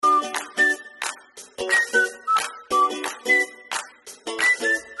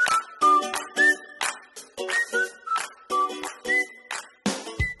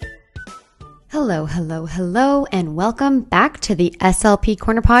Hello, hello, hello, and welcome back to the SLP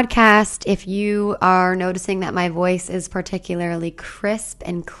Corner podcast. If you are noticing that my voice is particularly crisp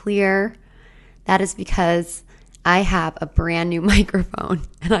and clear, that is because I have a brand new microphone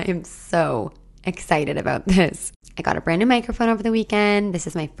and I am so excited about this. I got a brand new microphone over the weekend. This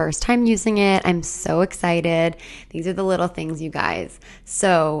is my first time using it. I'm so excited. These are the little things, you guys.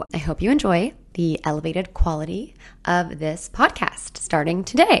 So I hope you enjoy the elevated quality of this podcast starting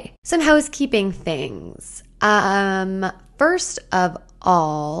today. Some housekeeping things. First of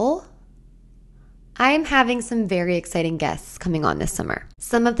all, I am having some very exciting guests coming on this summer.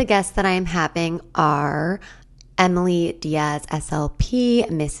 Some of the guests that I am having are Emily Diaz, SLP,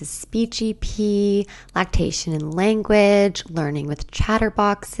 Mrs. Speech EP, Lactation and Language, Learning with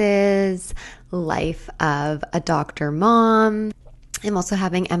Chatterboxes, Life of a Doctor Mom. I'm also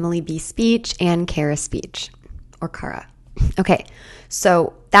having Emily B. Speech and Kara Speech, or Kara. Okay,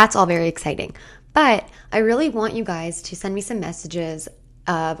 so that's all very exciting. But I really want you guys to send me some messages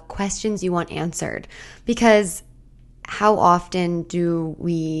of questions you want answered, because how often do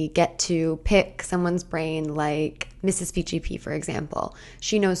we get to pick someone's brain, like Mrs. Speech EP, for example?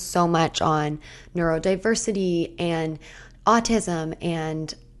 She knows so much on neurodiversity and autism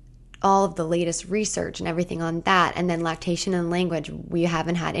and all of the latest research and everything on that. And then lactation and language, we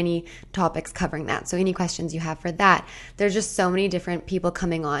haven't had any topics covering that. So any questions you have for that, there's just so many different people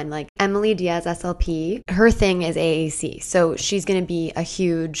coming on. Like Emily Diaz, SLP, her thing is AAC. So she's going to be a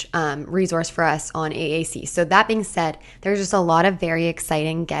huge resource for us on AAC. So that being said, there's just a lot of very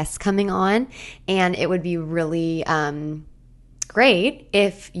exciting guests coming on, and it would be really great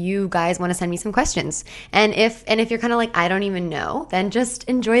if you guys want to send me some questions. And if you're kind of like, I don't even know, then just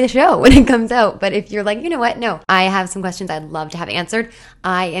enjoy the show when it comes out. But if you're like, you know what? No, I have some questions I'd love to have answered.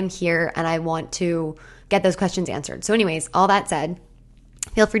 I am here and I want to get those questions answered. So anyways, all that said,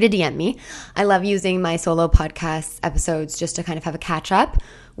 feel free to DM me. I love using my solo podcast episodes just to kind of have a catch up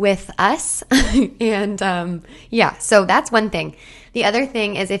with us. And yeah, so that's one thing. The other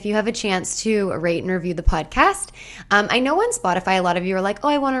thing is, if you have a chance to rate and review the podcast, I know on Spotify, a lot of you are like, oh,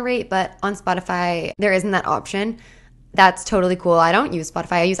 I want to rate, but on Spotify, there isn't that option. That's totally cool. I don't use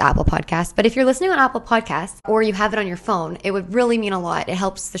Spotify. I use Apple Podcasts. But if you're listening on Apple Podcasts or you have it on your phone, it would really mean a lot. It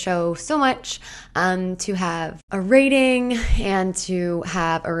helps the show so much to have a rating and to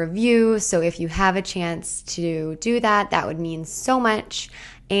have a review. So if you have a chance to do that, that would mean so much.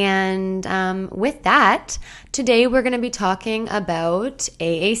 And with that, today we're going to be talking about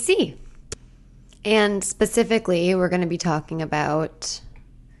AAC. And specifically, we're going to be talking about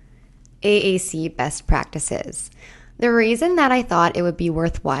AAC best practices. The reason that I thought it would be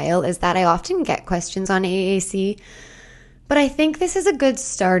worthwhile is that I often get questions on AAC, but I think this is a good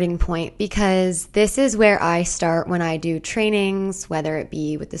starting point because this is where I start when I do trainings, whether it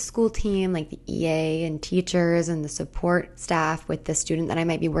be with the school team, like the EA and teachers and the support staff with the student that I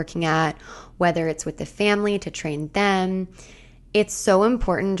might be working at, whether it's with the family to train them. It's so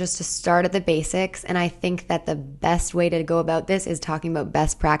important just to start at the basics, and I think that the best way to go about this is talking about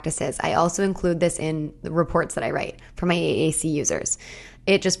best practices. I also include this in the reports that I write for my AAC users.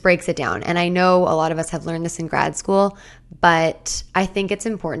 It just breaks it down, and I know a lot of us have learned this in grad school, but I think it's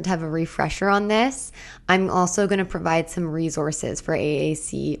important to have a refresher on this. I'm also going to provide some resources for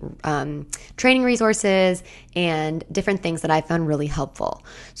AAC, training resources and different things that I found really helpful.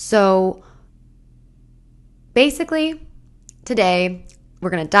 So basically, today,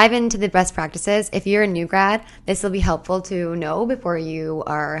 we're going to dive into the best practices. If you're a new grad, this will be helpful to know before you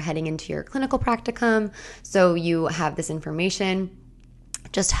are heading into your clinical practicum, so you have this information.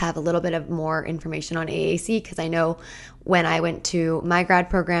 Just have a little bit of more information on AAC, because I know when I went to my grad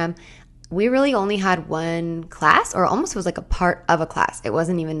program, we really only had one class, or almost was like a part of a class. It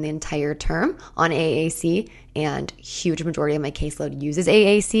wasn't even the entire term on AAC, and huge majority of my caseload uses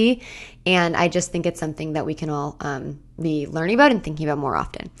AAC. And I just think it's something that we can all be learning about and thinking about more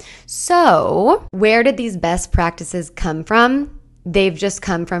often. So where did these best practices come from? They've just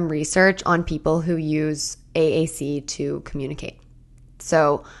come from research on people who use AAC to communicate.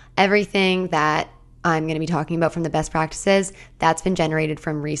 So everything that I'm going to be talking about from the best practices, that's been generated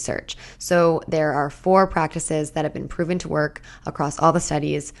from research. So there are 4 practices that have been proven to work across all the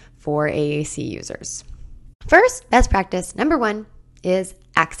studies for AAC users. First, best practice number 1 is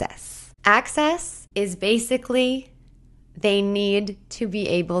access. Access is basically they need to be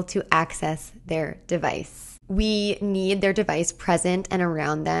able to access their device. We need their device present and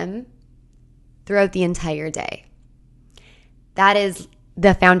around them throughout the entire day. That is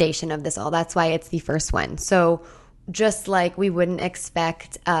the foundation of this all. That's why it's the first one. So just like we wouldn't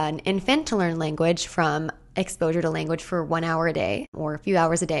expect an infant to learn language from exposure to language for 1 hour a day or a few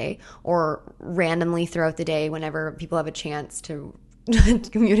hours a day or randomly throughout the day whenever people have a chance to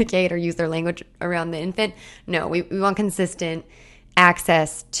communicate or use their language around the infant. No, we want consistent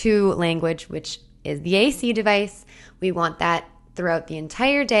access to language, which is the AAC device. We want that throughout the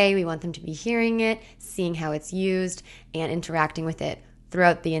entire day. We want them to be hearing it, seeing how it's used, and interacting with it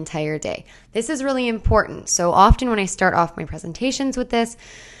throughout the entire day. This is really important. So often when I start off my presentations with this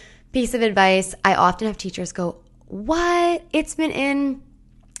piece of advice, I often have teachers go, "What? It's been in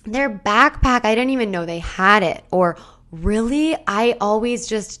their backpack. I didn't even know they had it." Or, "Really? I always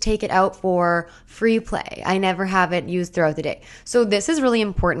just take it out for free play. I never have it used throughout the day." So this is really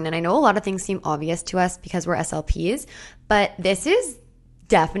important. And I know a lot of things seem obvious to us because we're SLPs, but this is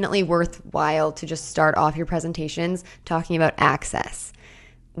definitely worthwhile to just start off your presentations talking about access.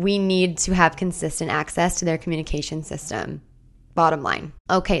 We need to have consistent access to their communication system. Bottom line.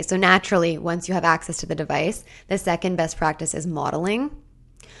 Okay, so naturally, once you have access to the device, the second best practice is modeling.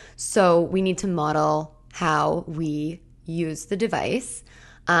 So we need to model how we use the device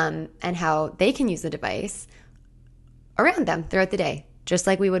and how they can use the device around them throughout the day. Just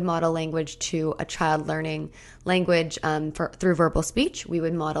like we would model language to a child learning language through verbal speech, we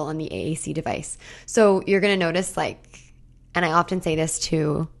would model on the AAC device. So you're going to notice, and I often say this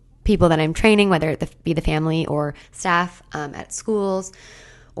to people that I'm training, whether it be the family or staff at schools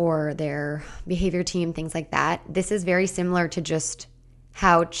or their behavior team, things like that. This is very similar to just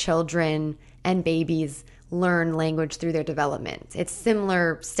how children and babies learn language through their development. It's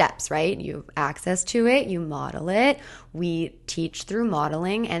similar steps, right? You have access to it, you model it, we teach through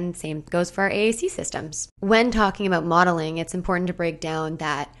modeling, and same goes for our AAC systems. When talking about modeling, it's important to break down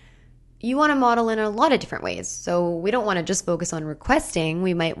that you want to model in a lot of different ways. So we don't want to just focus on requesting.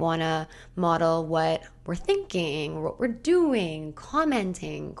 We might want to model what we're thinking, what we're doing,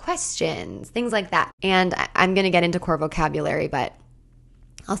 commenting, questions, things like that. And I'm going to get into core vocabulary, but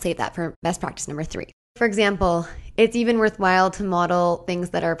I'll save that for best practice number 3. For example, it's even worthwhile to model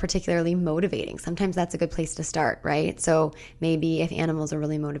things that are particularly motivating. Sometimes that's a good place to start, right? So maybe if animals are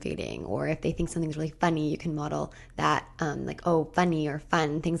really motivating, or if they think something's really funny, you can model that, funny or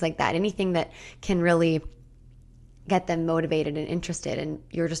fun, things like that. Anything that can really get them motivated and interested, and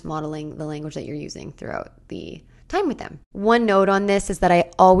you're just modeling the language that you're using throughout the time with them. One note on this is that I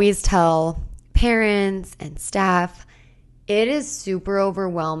always tell parents and staff, it is super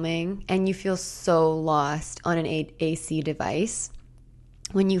overwhelming and you feel so lost on an AAC device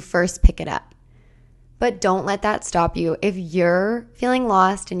when you first pick it up. But don't let that stop you. If you're feeling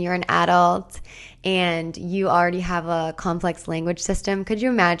lost and you're an adult and you already have a complex language system, could you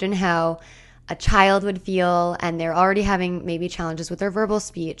imagine how a child would feel and they're already having maybe challenges with their verbal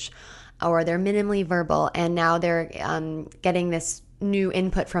speech, or they're minimally verbal, and now they're getting this new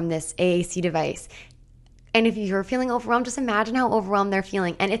input from this AAC device. And if you're feeling overwhelmed, just imagine how overwhelmed they're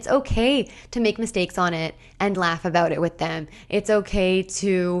feeling. And it's okay to make mistakes on it and laugh about it with them. It's okay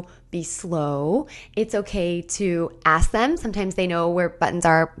to be slow. It's okay to ask them. Sometimes they know where buttons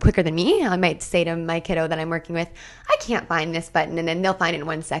are quicker than me. I might say to my kiddo that I'm working with, "I can't find this button." And then they'll find it in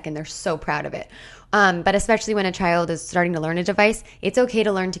 1 second. They're so proud of it. But especially when a child is starting to learn a device, it's okay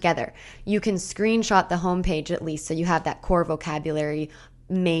to learn together. You can screenshot the homepage at least so you have that core vocabulary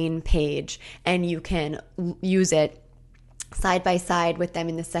main page, and you can use it side by side with them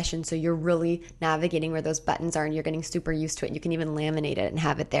in the session, so you're really navigating where those buttons are and you're getting super used to it. You can even laminate it and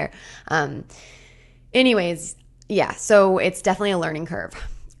have it there. So it's definitely a learning curve.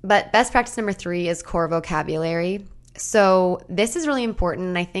 But best practice number 3 is core vocabulary. So this is really important,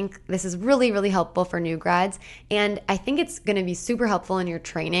 and I think this is really, really helpful for new grads, and I think it's going to be super helpful in your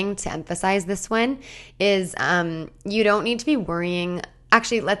training to emphasize this one, is you don't need to be worrying.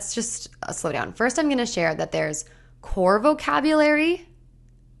 Actually, let's just slow down. First, I'm going to share that there's core vocabulary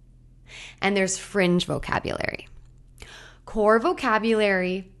and there's fringe vocabulary. Core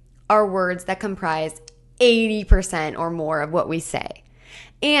vocabulary are words that comprise 80% or more of what we say.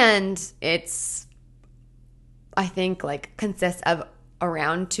 And it's, I think, consists of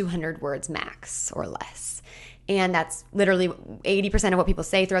around 200 words max or less. And that's literally 80% of what people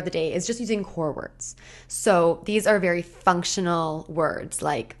say throughout the day is just using core words. So these are very functional words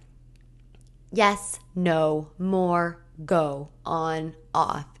like yes, no, more, go, on,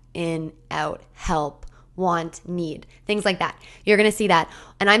 off, in, out, help, want, need, things like that. You're going to see that.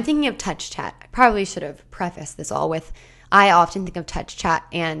 And I'm thinking of touch chat. I probably should have prefaced this all with, I often think of touch chat,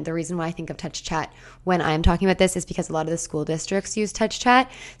 and the reason why I think of touch chat when I'm talking about this is because a lot of the school districts use touch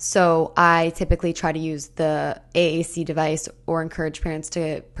chat. So I typically try to use the AAC device or encourage parents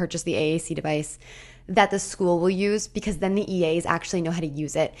to purchase the AAC device that the school will use, because then the EAs actually know how to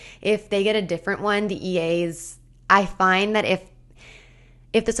use it. If they get a different one, the EAs, I find that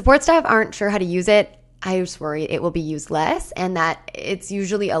if the support staff aren't sure how to use it, I just worry it will be used less, and that it's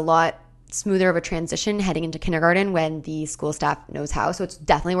usually a lot smoother of a transition heading into kindergarten when the school staff knows how. So it's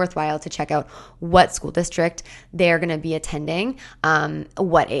definitely worthwhile to check out what school district they're going to be attending,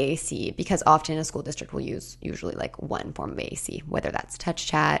 what AAC, because often a school district will use usually like one form of AAC, whether that's touch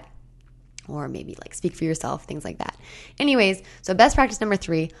chat or maybe like speak for yourself, things like that. Anyways, so best practice number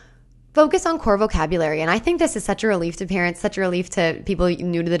 3, focus on core vocabulary. And I think this is such a relief to parents, such a relief to people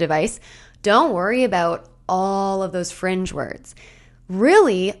new to the device. Don't worry about all of those fringe words.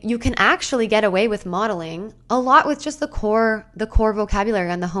 Really, you can actually get away with modeling a lot with just the core vocabulary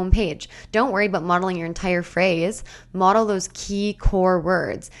on the home page. Don't worry about modeling your entire phrase. Model those key core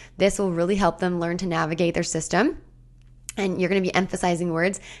words. This will really help them learn to navigate their system. And you're going to be emphasizing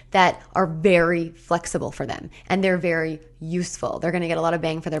words that are very flexible for them, and they're very useful. They're going to get a lot of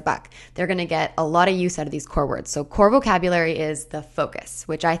bang for their buck. They're going to get a lot of use out of these core words. So core vocabulary is the focus,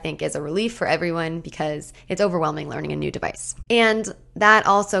 which I think is a relief for everyone because it's overwhelming learning a new device. And that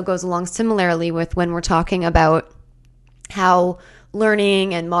also goes along similarly with when we're talking about how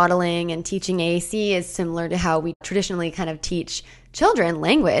learning and modeling and teaching AAC is similar to how we traditionally kind of teach children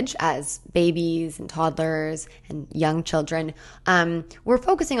language as babies and toddlers and young children. We're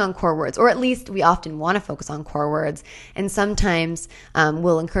focusing on core words, or at least we often want to focus on core words. And sometimes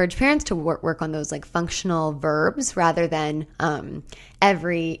we'll encourage parents to work on those like functional verbs rather than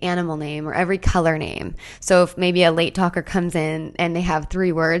every animal name or every color name. So if maybe a late talker comes in and they have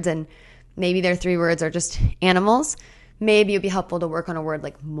 3 words and maybe their 3 words are just animals, maybe it'd be helpful to work on a word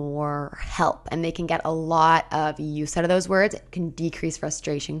like more or help, and they can get a lot of use out of those words. It can decrease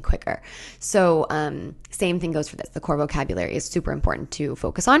frustration quicker. So same thing goes for this. The core vocabulary is super important to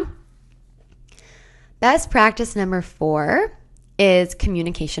focus on. Best practice number 4 is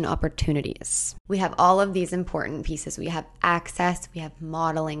communication opportunities. We have all of these important pieces. We have access, we have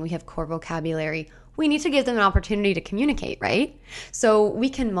modeling, we have core vocabulary. We need to give them an opportunity to communicate, right? So we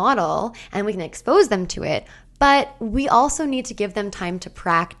can model and we can expose them to it, but we also need to give them time to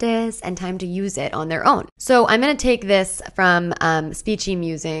practice and time to use it on their own. So I'm going to take this from Speechy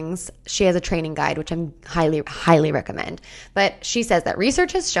Musings. She has a training guide, which I'm highly recommend. But she says that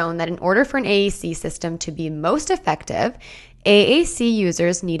research has shown that in order for an AAC system to be most effective, AAC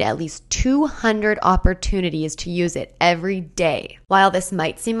users need at least 200 opportunities to use it every day. While this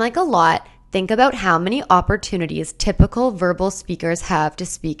might seem like a lot, think about how many opportunities typical verbal speakers have to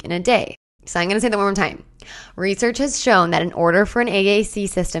speak in a day. So I'm going to say that one more time. Research has shown that in order for an AAC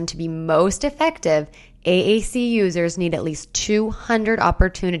system to be most effective, AAC users need at least 200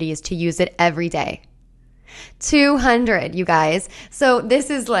 opportunities to use it every day. 200, you guys. So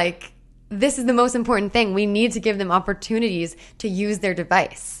this is the most important thing. We need to give them opportunities to use their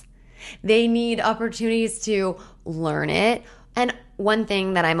device. They need opportunities to learn it. And one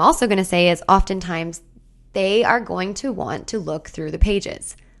thing that I'm also going to say is oftentimes they are going to want to look through the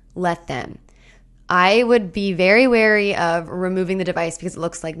pages. Let them. I would be very wary of removing the device because it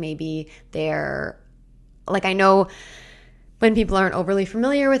looks like maybe they're, like, I know when people aren't overly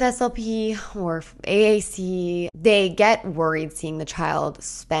familiar with SLP or AAC, they get worried seeing the child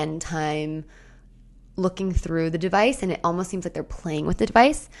spend time looking through the device, and it almost seems like they're playing with the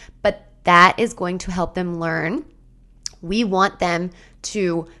device, but that is going to help them learn. We want them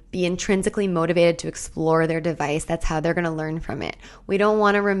to be intrinsically motivated to explore their device. That's how they're going to learn from it. We don't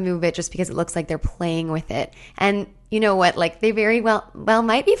want to remove it just because it looks like they're playing with it. And you know what? Like, they very well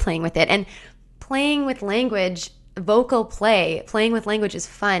might be playing with it. And playing with language, vocal playing with language is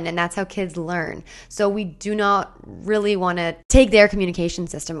fun, and that's how kids learn. So we do not really want to take their communication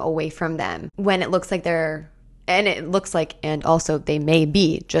system away from them when it looks like and also they may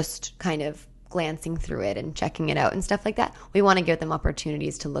be just kind of glancing through it and checking it out and stuff like that. We want to give them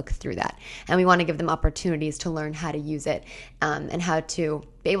opportunities to look through that. And we want to give them opportunities to learn how to use it and how to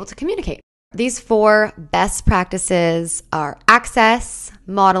be able to communicate. These 4 best practices are access,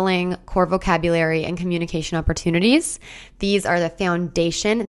 modeling, core vocabulary, and communication opportunities. These are the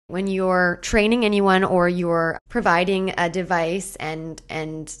foundation. When you're training anyone or you're providing a device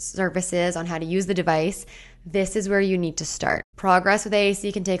and services on how to use the device, this is where you need to start. Progress with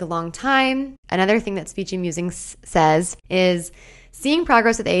AAC can take a long time. Another thing that Speechy Musings says is seeing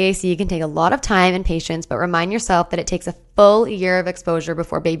progress with AAC can take a lot of time and patience, but remind yourself that it takes a full year of exposure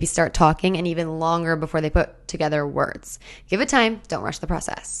before babies start talking and even longer before they put together words. Give it time. Don't rush the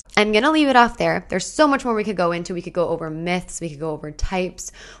process. I'm going to leave it off there. There's so much more we could go into. We could go over myths. We could go over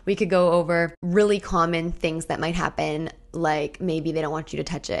types. We could go over really common things that might happen, like maybe they don't want you to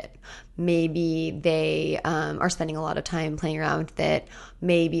touch it. Maybe they are spending a lot of time playing around with it.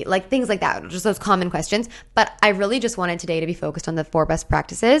 Maybe like things like that, just those common questions. But I really just wanted today to be focused on the 4 best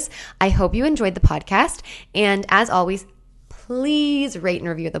practices. I hope you enjoyed the podcast. And as always, please rate and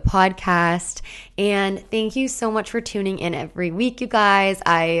review the podcast. And thank you so much for tuning in every week, you guys.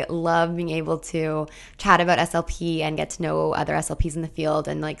 I love being able to chat about SLP and get to know other SLPs in the field,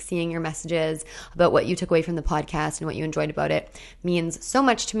 and like seeing your messages about what you took away from the podcast and what you enjoyed about it means so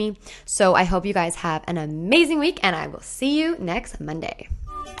much to me. So I hope you guys have an amazing week, and I will see you next Monday.